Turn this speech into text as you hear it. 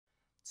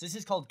So this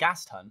is called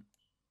Ghast Hunt.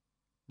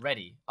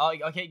 Ready. Oh,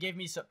 okay, it gave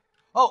me some...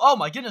 Oh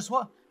my goodness,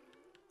 what?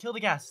 Kill the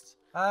ghasts.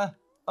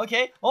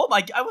 Okay. Oh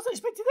my... I wasn't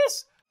expecting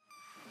this.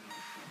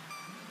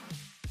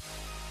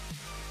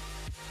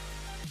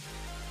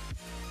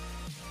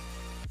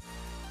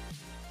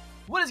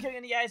 What is going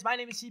on, guys? My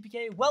name is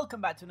Seapeekay.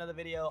 Welcome back to another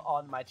video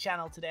on my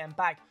channel. Today I'm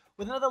back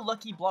with another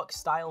Lucky Block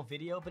style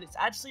video, but it's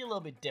actually a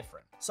little bit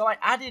different. So I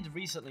added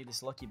recently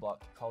this Lucky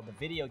Block called the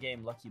video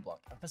game Lucky Block,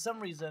 and for some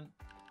reason,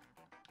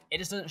 it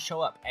just doesn't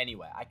show up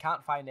anywhere. I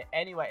can't find it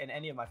anywhere in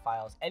any of my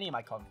files, any of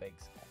my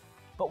configs.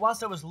 But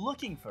whilst I was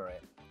looking for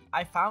it,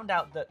 I found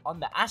out that on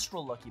the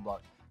Astral Lucky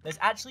Block, there's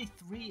actually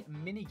 3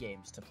 mini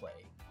games to play.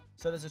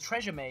 So there's a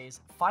treasure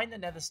maze, find the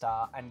nether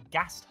star, and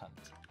ghast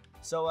hunt.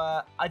 So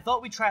I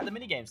thought we'd try out the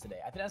minigames today.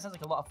 I think that sounds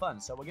like a lot of fun.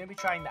 So we're going to be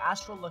trying the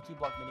Astral Lucky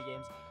Block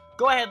minigames.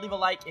 Go ahead, leave a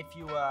like if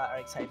you are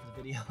excited for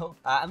the video.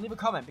 And leave a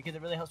comment because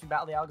it really helps me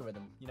battle the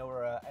algorithm. You know,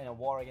 we're in a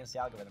war against the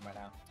algorithm right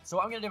now. So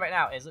what I'm going to do right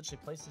now is literally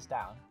place this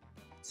down.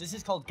 So this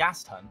is called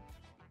Ghast Hunt.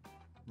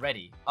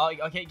 Ready. Oh,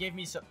 okay, it gave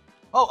me some...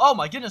 Oh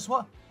my goodness,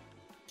 what?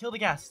 Kill the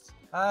ghasts.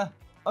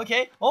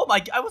 Okay. Oh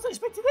my... I wasn't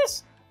expecting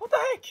this. What the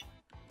heck?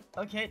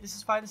 Okay, this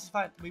is fine, this is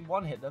fine. We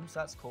one-hit them,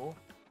 so that's cool.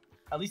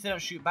 At least they don't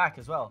shoot back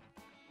as well.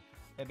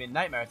 It'd be a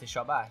nightmare if they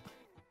shot back.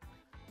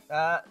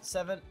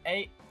 7,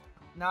 8,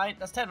 9.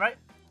 That's 10, right?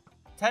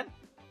 10?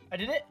 I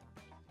did it?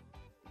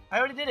 I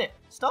already did it.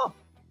 Stop.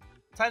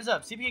 Time's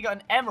up. Seapeekay got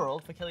an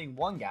emerald for killing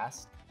 1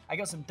 ghast. I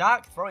got some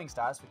dark throwing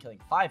stars for killing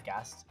 5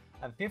 ghasts.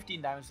 And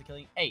 15 diamonds for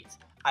killing 8.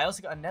 I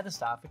also got a nether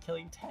star for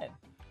killing 10.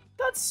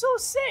 That's so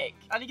sick.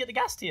 And you get the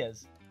ghast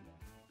tears.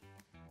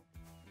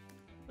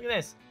 Look at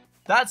this.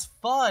 That's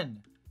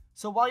fun.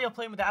 So while you're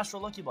playing with the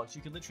Astral Lucky Blocks,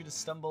 you can literally just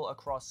stumble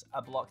across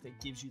a block that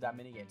gives you that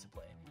minigame to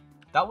play.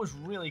 That was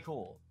really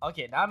cool.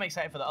 Okay, now I'm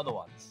excited for the other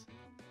ones.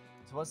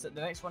 So what's the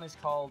next one is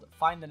called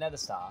Find the Nether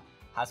Star.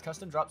 Has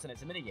custom drops and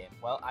it's a minigame.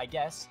 Well, I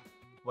guess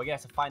we're going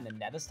to have to find the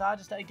Nether Star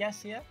just at a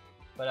guess here.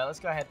 But let's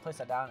go ahead, place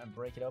that down and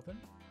break it open.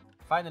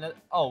 Find the Nether...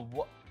 Oh,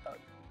 what?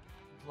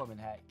 Blooming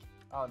heck.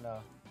 Oh, no.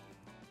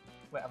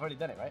 Wait, I've already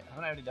done it, right?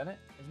 Haven't I already done it?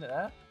 Isn't it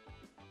there?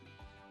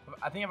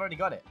 I think I've already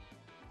got it.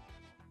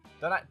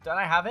 Don't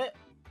I have it?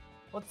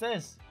 What's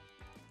this?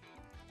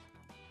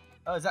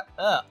 Oh, is that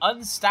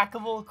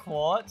unstackable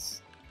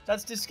quartz?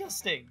 That's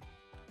disgusting.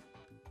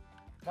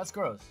 That's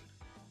gross.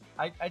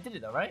 I did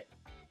it though, right?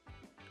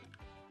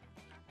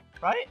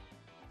 Right?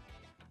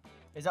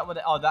 Is that what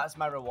it... Oh, that's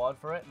my reward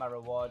for it. My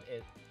reward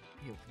is...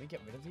 Ew, can we get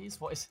rid of these?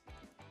 What is...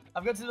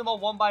 I've got to do them all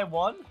one by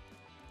one?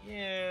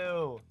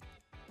 Ew.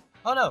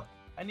 Oh no,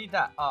 I need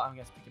that. Oh, I'm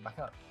going to pick it back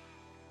up.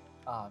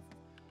 Oh, I've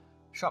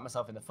shot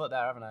myself in the foot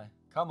there, haven't I?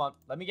 Come on,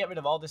 let me get rid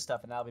of all this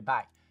stuff and I'll be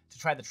back to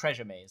try the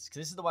treasure maze, because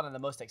this is the one I'm the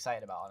most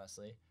excited about,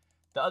 honestly.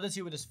 The other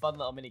two were just fun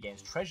little mini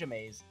games. Treasure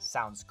maze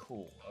sounds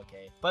cool,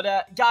 okay?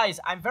 But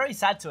guys, I'm very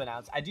sad to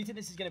announce, I do think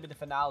this is going to be the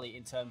finale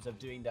in terms of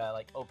doing the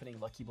like opening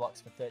Lucky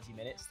Blocks for 30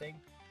 minutes thing.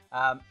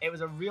 It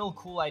was a real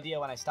cool idea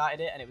when I started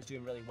it, and it was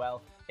doing really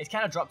well. It's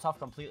kind of dropped off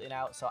completely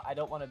now, so I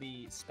don't want to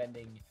be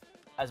spending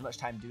as much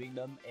time doing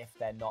them if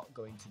they're not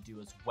going to do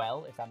as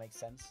well, if that makes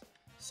sense.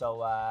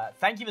 So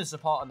thank you for the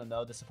support on them,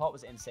 though. The support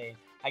was insane.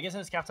 I guess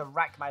I'm just going to have to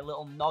rack my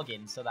little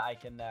noggin so that I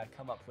can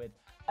come up with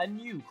a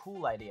new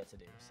cool idea to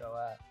do. So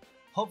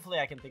hopefully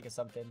I can think of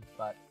something,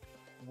 but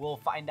we'll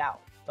find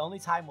out. The only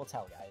time will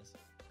tell, guys.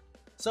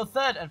 So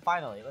third and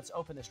finally, let's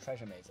open this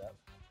treasure maze up.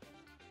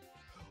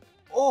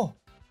 Oh!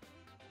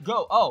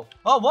 Go! Oh!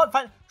 Oh, what?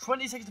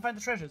 20 seconds to find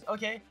the treasures.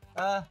 Okay.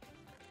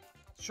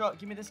 Sure,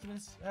 give me this,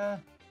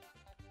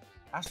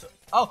 Astral...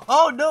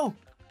 Oh, no!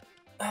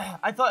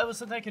 I thought it was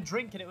something I could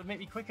drink and it would make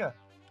me quicker.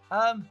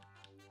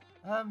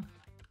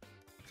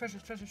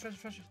 Treasures.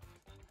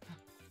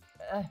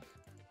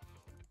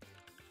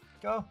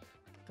 Go.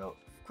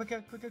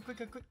 Quicker.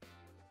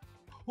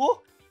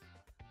 Whoa!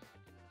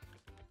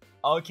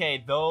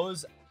 Okay,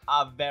 those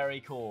are very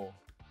cool.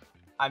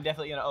 I'm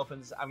definitely going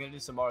to I'm going to do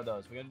some more of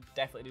those. We're going to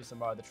definitely do some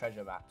more of the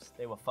treasure maps.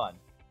 They were fun.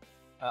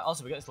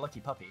 Also, we got this lucky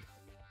puppy.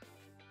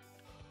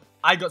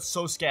 I got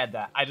so scared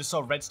there. I just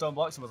saw redstone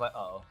blocks and was like,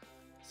 uh-oh.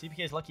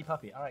 Seapeekay's lucky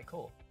puppy. Alright,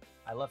 cool.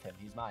 I love him.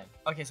 He's mine.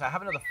 Okay, so I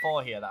have another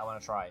 4 here that I want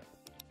to try.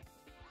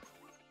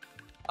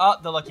 Oh,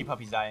 the lucky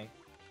puppy's dying.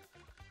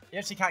 You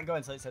actually can't go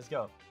until it says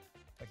go.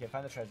 Okay,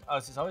 find the treasure. Oh,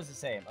 so it's always the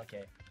same.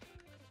 Okay.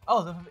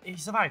 Oh, he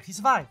survived. He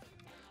survived.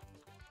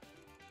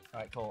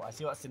 Alright, cool. I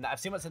see what's in there.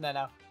 I've seen what's in there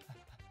now.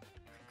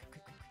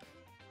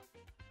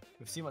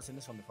 We've seen what's in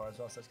this one before as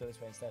well, so let's go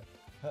this way instead.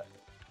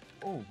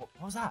 Oh, what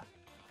was that?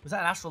 Was that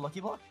an Astral Lucky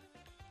Block?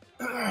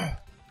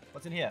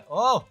 What's in here?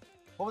 Oh,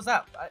 what was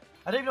that? I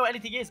don't even know what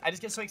anything is. I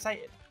just get so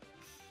excited.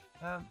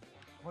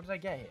 What did I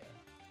get here?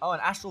 Oh,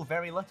 an Astral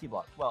Very Lucky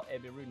Block. Well,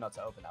 it'd be rude not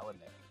to open that,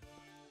 wouldn't it?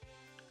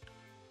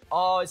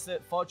 Oh, it's the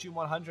Fortune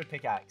 100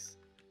 pickaxe.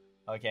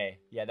 Okay,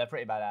 yeah, they're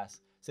pretty badass.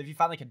 So if you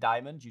found like a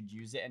diamond, you'd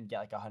use it and get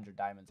like 100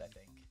 diamonds, I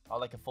think. Or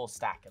like a full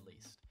stack at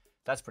least.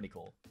 That's pretty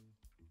cool.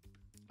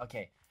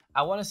 Okay,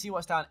 I want to see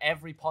what's down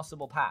every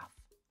possible path.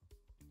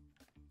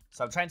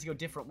 So I'm trying to go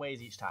different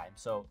ways each time.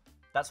 So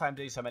that's why I'm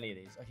doing so many of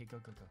these. Okay,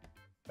 go.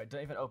 Right,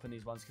 don't even open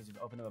these ones because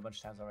we've opened them a bunch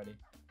of times already.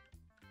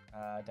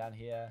 Down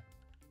here.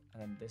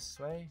 And then this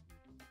way.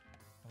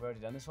 Have we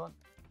already done this one?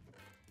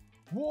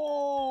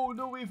 Whoa!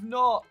 No, we've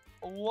not.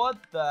 What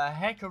the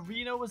heck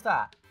arena was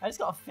that? I just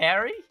got a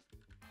fairy?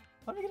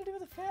 What am I going to do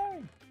with a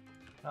fairy?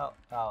 Oh,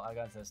 I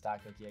got into the star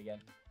cookie again.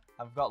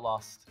 I've got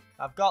lost.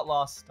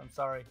 I'm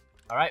sorry.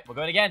 All right, we're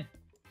going again.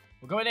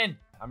 We're going in.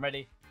 I'm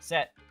ready.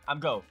 Set. I'm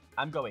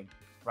going.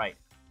 Right.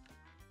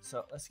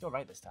 So let's go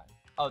right this time.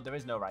 Oh, there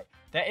is no right.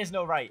 There is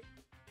no right.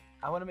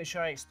 I want to make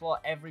sure I explore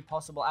every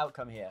possible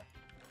outcome here.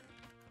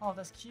 Oh,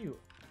 that's cute.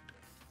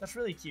 That's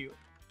really cute.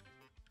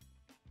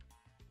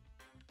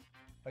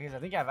 Okay, so I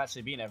think I've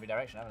actually been every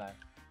direction, haven't I?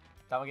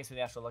 That one gets me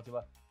the Astral Lucky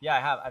Block. Yeah, I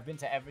have. I've been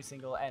to every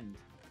single end.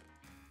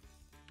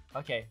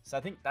 Okay, so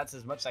I think that's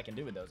as much as I can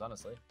do with those,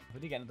 honestly.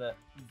 We did get into the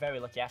very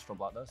lucky Astral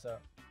Block, though, so...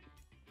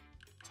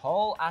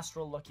 Tall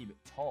Astral Lucky...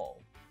 Tall?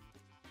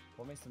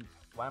 What makes them...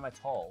 Why am I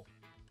tall?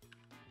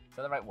 Is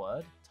that the right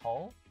word?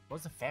 Tall? What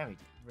does the fairy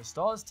do?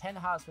 Restores 10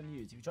 hearts when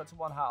used. If you drop to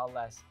 1 heart or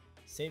less,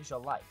 saves your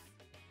life.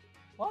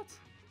 What?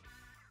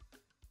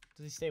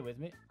 Does he stay with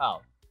me?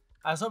 Oh.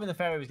 I was hoping the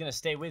fairy was going to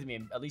stay with me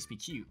and at least be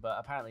cute, but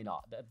apparently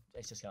not.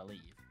 It's just going to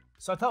leave.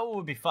 So I thought what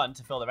would be fun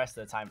to fill the rest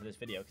of the time for this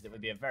video, because it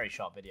would be a very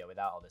short video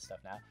without all this stuff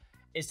now,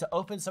 is to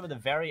open some of the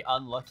very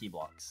unlucky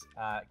blocks,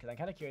 because I'm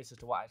kind of curious as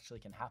to what actually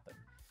can happen.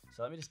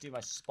 So let me just do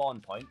my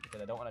spawn point, because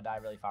I don't want to die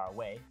really far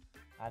away,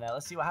 and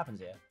let's see what happens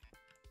here.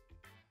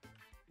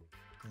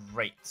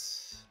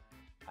 Great.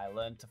 I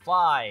learned to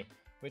fly,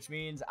 which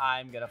means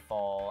I'm going to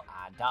fall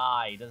and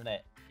die, doesn't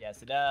it?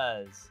 Yes, it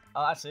does.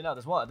 Oh, actually, no,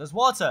 there's water. There's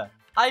water!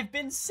 I've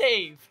been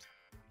saved!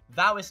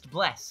 Thouest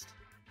blessed.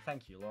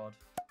 Thank you, Lord.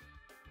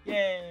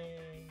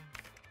 Yay!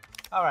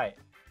 Alright,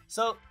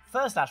 so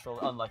first Astral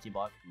Unlucky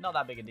Block, not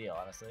that big a deal,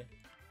 honestly.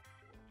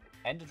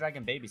 Ender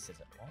Dragon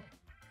Babysitter. What?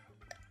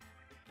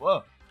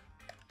 Whoa!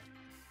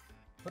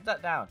 Put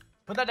that down.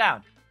 Put that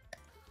down!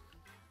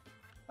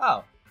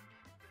 Oh,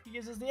 he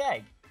gives us the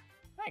egg.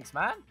 Thanks,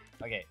 man.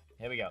 Okay,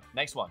 here we go.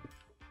 Next one.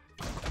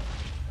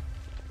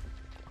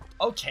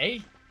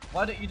 Okay,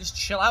 why don't you just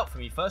chill out for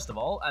me first of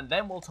all, and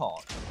then we'll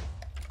talk.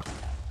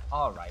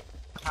 Alright,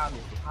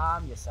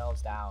 calm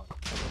yourselves down.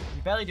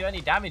 You barely do any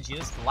damage, you're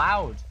just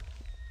loud.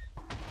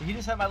 Did he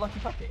just hurt my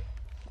lucky puppy?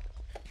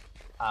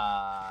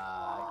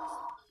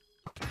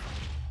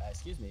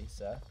 Excuse me,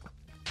 sir.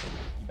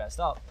 You better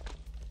stop.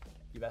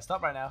 You better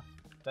stop right now.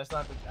 I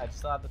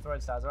still have the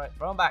throwing stars. Alright,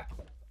 throw them back.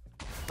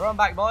 Throw them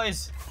back,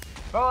 boys.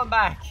 Throw them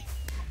back.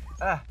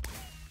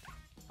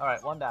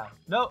 Alright, one down.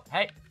 No,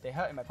 hey, they're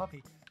hurting my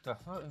puppy. They're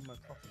hurting my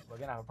puppy. We're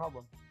gonna have a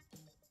problem.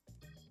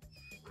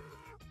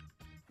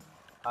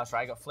 That's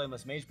right, I got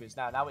flameless mage boots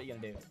now. Now what are you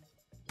gonna do?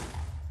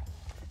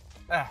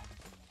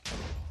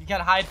 You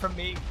can't hide from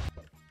me.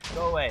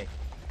 Go away.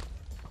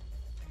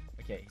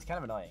 Okay, he's kind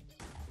of annoying.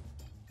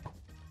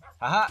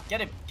 Haha,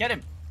 get him, get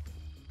him.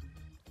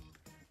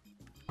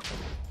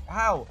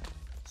 Ow,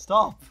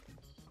 stop.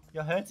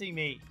 You're hurting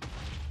me.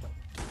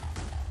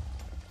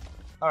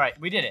 Alright,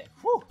 we did it.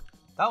 Whew.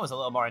 That was a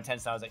little more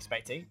intense than I was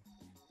expecting.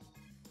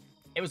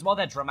 It was more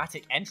their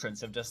dramatic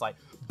entrance of just like,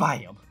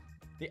 BAM!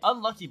 The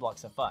unlucky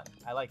blocks are fun.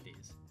 I like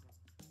these.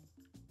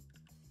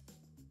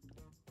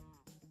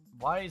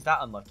 Why is that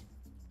unlucky?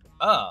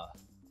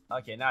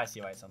 Okay, now I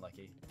see why it's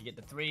unlucky. You get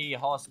the 3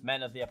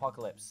 horsemen of the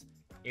apocalypse,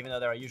 even though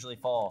there are usually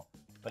 4.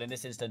 But in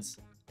this instance,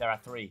 there are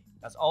 3.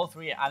 That's all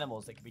 3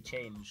 animals that can be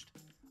changed.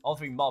 All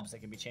 3 mobs that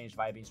can be changed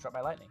via being struck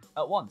by lightning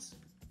at once.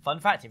 Fun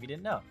fact if you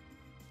didn't know.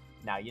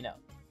 Now you know.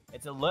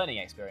 It's a learning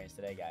experience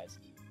today, guys.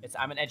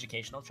 I'm an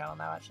educational channel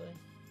now, actually.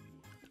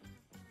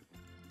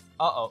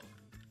 Uh-oh.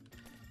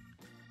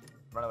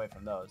 Run away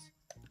from those.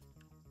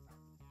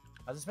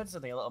 I was expecting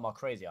something a little more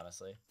crazy,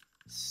 honestly.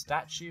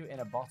 Statue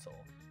in a bottle.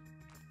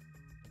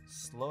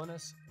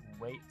 Slowness,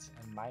 weight,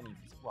 and mining.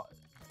 What?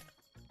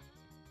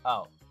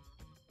 Oh.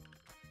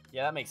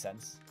 Yeah, that makes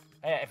sense.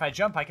 Hey, if I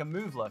jump, I can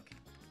move, look.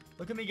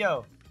 Look at me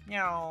go.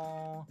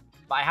 Meow.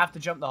 But I have to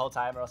jump the whole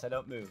time or else I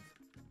don't move.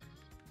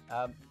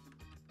 I'm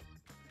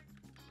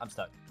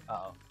stuck.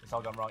 Uh-oh. It's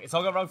all gone wrong. It's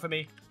all gone wrong for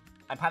me.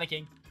 I'm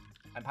panicking.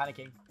 I'm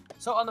panicking.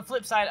 So on the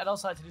flip side, I'd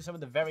also like to do some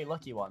of the very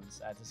lucky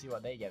ones to see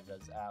what they give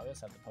us. We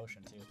also have the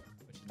potion too,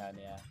 which is now in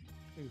the air.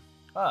 Oof.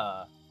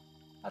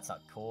 That's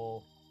not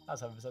cool. I was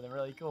hoping for something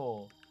really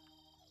cool.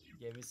 You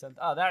gave me some.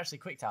 Oh, they're actually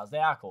quick tiles. They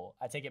are cool.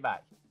 I take it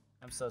back.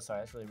 I'm so sorry.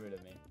 That's really rude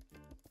of me.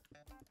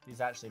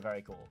 These are actually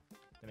very cool.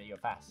 They make you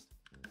go fast.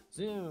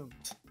 Zoom.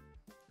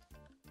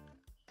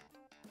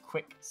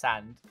 Quick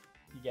sand.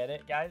 You get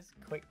it, guys?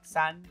 Quick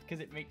sand,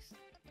 because it makes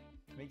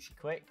you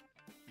quick.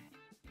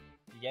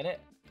 You get it?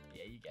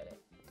 Yeah, you get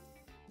it.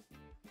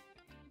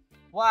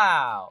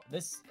 Wow,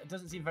 this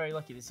doesn't seem very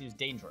lucky. This seems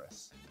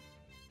dangerous.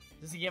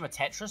 Is this a game of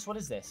Tetris? What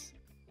is this?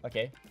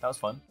 Okay, that was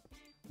fun.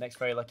 Next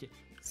very lucky.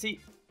 See,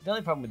 the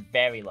only problem with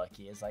very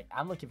lucky is like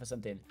I'm looking for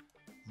something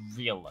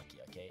real lucky.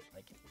 Okay,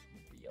 like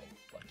real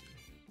lucky.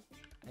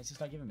 And it's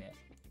just not giving me it.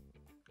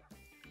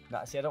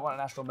 No, see, I don't want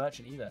an Astral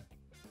Merchant either.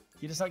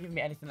 You're just not giving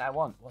me anything that I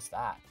want. What's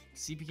that?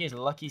 Seapeekay's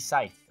Lucky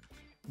Scythe.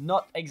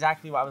 Not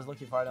exactly what I was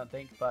looking for, I don't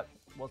think, but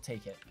we'll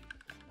take it.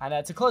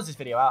 And to close this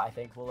video out, I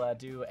think we'll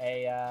do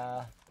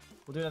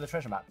another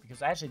treasure map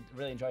because I actually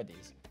really enjoyed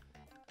these.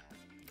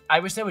 I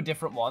wish there were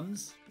different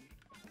ones.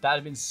 That would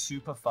have been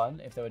super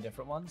fun if there were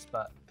different ones,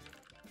 but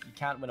you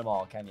can't win them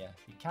all, can you?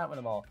 You can't win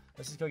them all.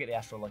 Let's just go get the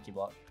Astral Lucky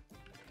Block,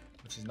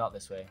 which is not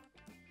this way.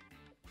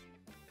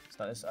 It's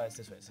not this. Oh, it's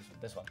this way. It's this one.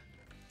 This one.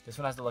 This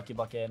one has the Lucky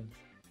Block in.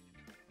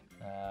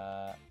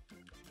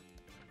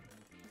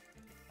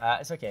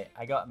 It's okay.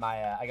 I got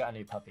a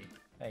new puppy.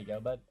 There you go,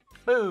 bud.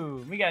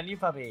 Boom! We got a new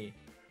puppy.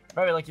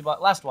 Very lucky block.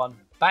 Last one.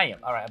 Bam!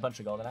 Alright, a bunch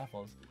of golden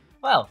apples.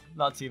 Well,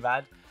 not too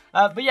bad.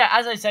 But yeah,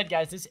 as I said,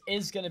 guys, this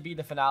is going to be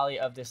the finale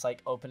of this,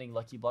 like, opening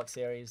Lucky Block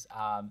series.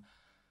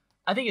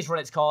 I think it's run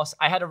its course.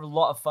 I had a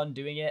lot of fun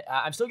doing it.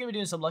 I'm still going to be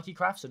doing some Lucky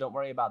Crafts, so don't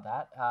worry about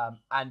that.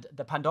 And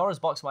the Pandora's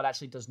Box mod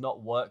actually does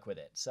not work with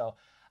it. So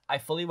I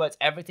fully worked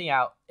everything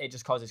out. It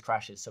just causes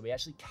crashes. So we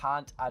actually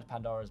can't add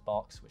Pandora's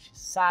Box, which is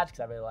sad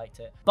because I really liked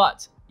it.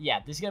 But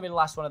yeah, this is going to be the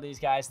last one of these,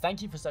 guys.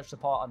 Thank you for such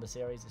support on the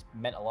series. It's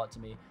meant a lot to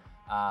me.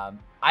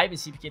 I've been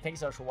Seapeekay. Thanks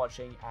so much for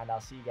watching, and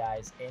I'll see you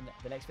guys in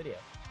the next video.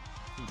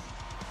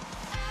 Peace.